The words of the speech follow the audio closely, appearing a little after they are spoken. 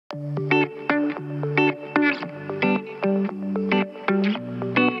Hi,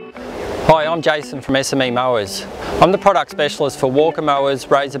 I'm Jason from SME Mowers. I'm the product specialist for Walker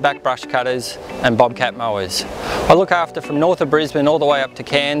mowers, Razorback brush cutters and Bobcat mowers. I look after from north of Brisbane all the way up to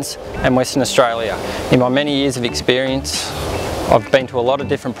Cairns and Western Australia. In my many years of experience, I've been to a lot of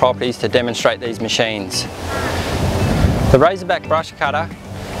different properties to demonstrate these machines. The Razorback brush cutter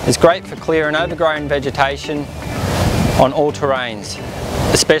is great for clearing overgrown vegetation on all terrains,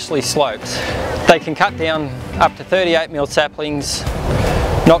 especially slopes. They can cut down up to 38mm saplings,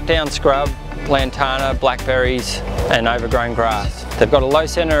 knock down scrub, lantana, blackberries and overgrown grass. They've got a low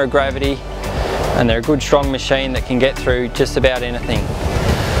centre of gravity and they're a good strong machine that can get through just about anything.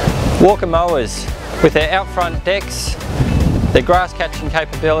 Walker mowers, with their out front decks, their grass catching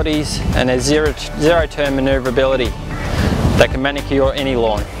capabilities and their zero turn manoeuvrability, they can manicure any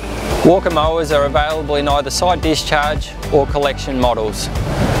lawn. Walker mowers are available in either side discharge or collection models,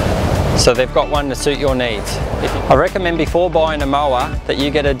 so they've got one to suit your needs. I recommend before buying a mower that you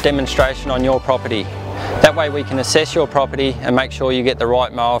get a demonstration on your property. That way we can assess your property and make sure you get the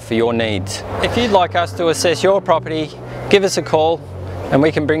right mower for your needs. If you'd like us to assess your property, give us a call and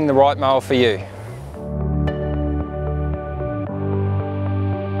we can bring the right mower for you.